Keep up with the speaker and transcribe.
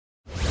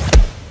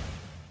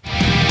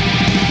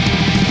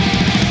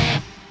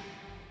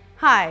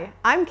Hi,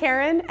 I'm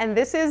Karen, and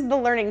this is The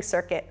Learning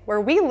Circuit, where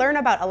we learn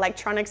about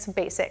electronics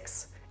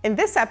basics. In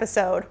this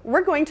episode,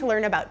 we're going to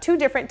learn about two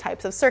different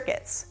types of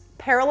circuits,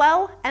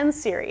 parallel and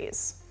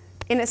series.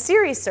 In a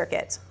series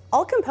circuit,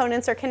 all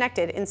components are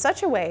connected in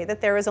such a way that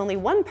there is only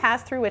one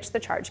path through which the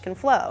charge can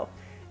flow.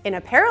 In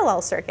a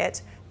parallel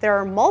circuit, there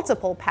are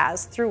multiple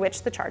paths through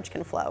which the charge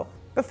can flow.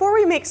 Before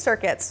we make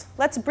circuits,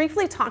 let's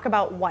briefly talk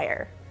about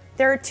wire.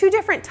 There are two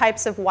different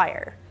types of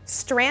wire,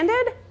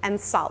 stranded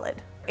and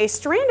solid. A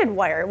stranded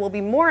wire will be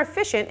more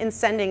efficient in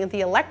sending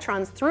the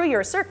electrons through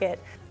your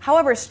circuit.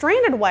 However,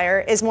 stranded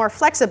wire is more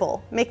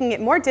flexible, making it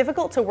more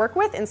difficult to work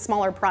with in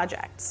smaller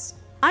projects.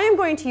 I am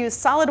going to use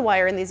solid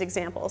wire in these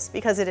examples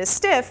because it is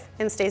stiff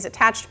and stays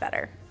attached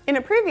better. In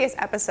a previous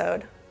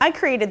episode, I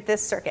created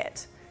this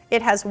circuit.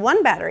 It has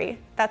one battery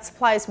that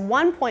supplies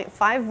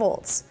 1.5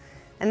 volts,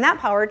 and that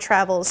power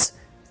travels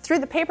through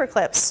the paper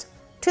clips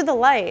to the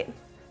light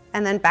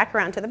and then back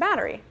around to the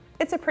battery.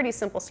 It's a pretty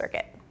simple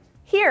circuit.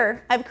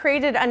 Here, I've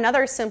created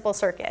another simple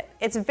circuit.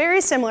 It's very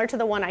similar to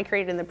the one I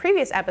created in the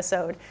previous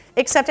episode,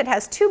 except it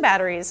has two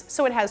batteries,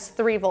 so it has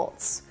 3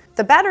 volts.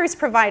 The batteries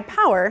provide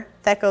power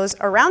that goes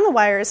around the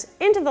wires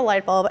into the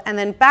light bulb and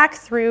then back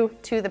through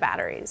to the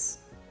batteries.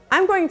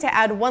 I'm going to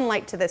add one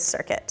light to this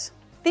circuit.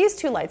 These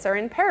two lights are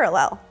in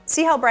parallel.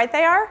 See how bright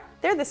they are?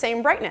 They're the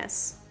same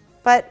brightness.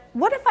 But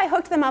what if I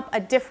hooked them up a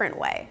different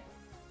way?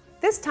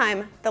 This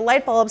time, the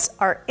light bulbs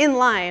are in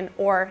line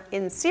or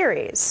in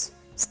series.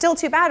 Still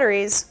two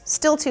batteries,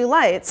 still two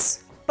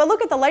lights, but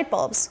look at the light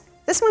bulbs.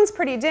 This one's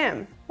pretty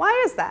dim. Why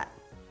is that?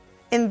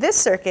 In this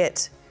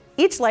circuit,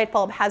 each light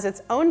bulb has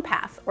its own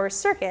path or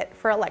circuit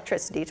for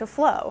electricity to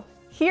flow.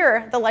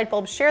 Here, the light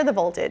bulbs share the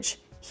voltage.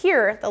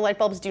 Here, the light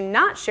bulbs do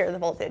not share the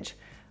voltage.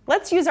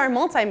 Let's use our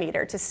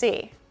multimeter to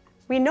see.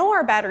 We know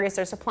our batteries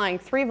are supplying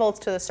 3 volts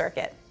to the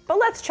circuit, but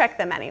let's check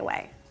them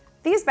anyway.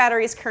 These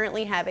batteries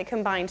currently have a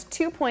combined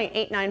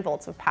 2.89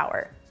 volts of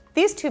power.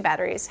 These two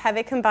batteries have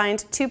a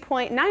combined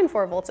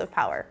 2.94 volts of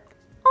power,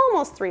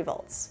 almost 3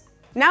 volts.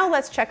 Now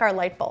let's check our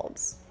light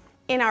bulbs.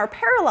 In our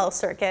parallel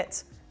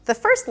circuit, the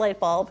first light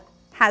bulb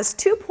has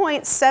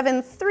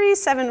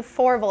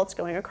 2.7374 volts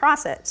going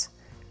across it.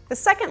 The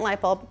second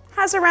light bulb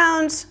has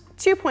around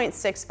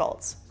 2.6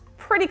 volts,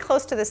 pretty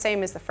close to the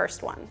same as the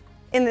first one.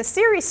 In the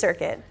series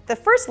circuit, the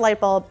first light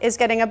bulb is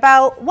getting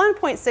about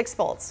 1.6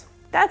 volts.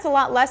 That's a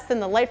lot less than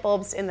the light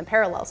bulbs in the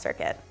parallel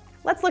circuit.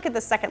 Let's look at the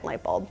second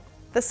light bulb.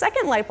 The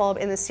second light bulb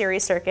in the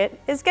series circuit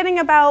is getting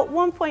about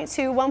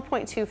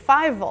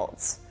 1.25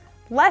 volts,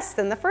 less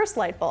than the first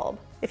light bulb.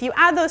 If you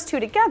add those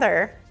two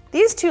together,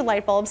 these two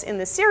light bulbs in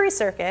the series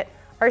circuit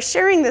are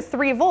sharing the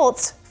 3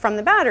 volts from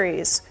the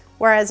batteries,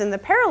 whereas in the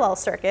parallel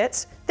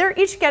circuit, they're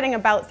each getting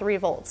about 3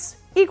 volts,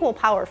 equal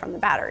power from the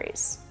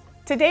batteries.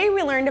 Today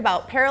we learned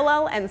about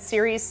parallel and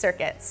series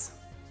circuits.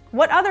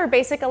 What other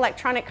basic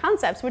electronic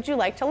concepts would you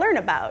like to learn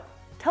about?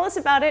 Tell us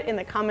about it in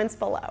the comments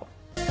below.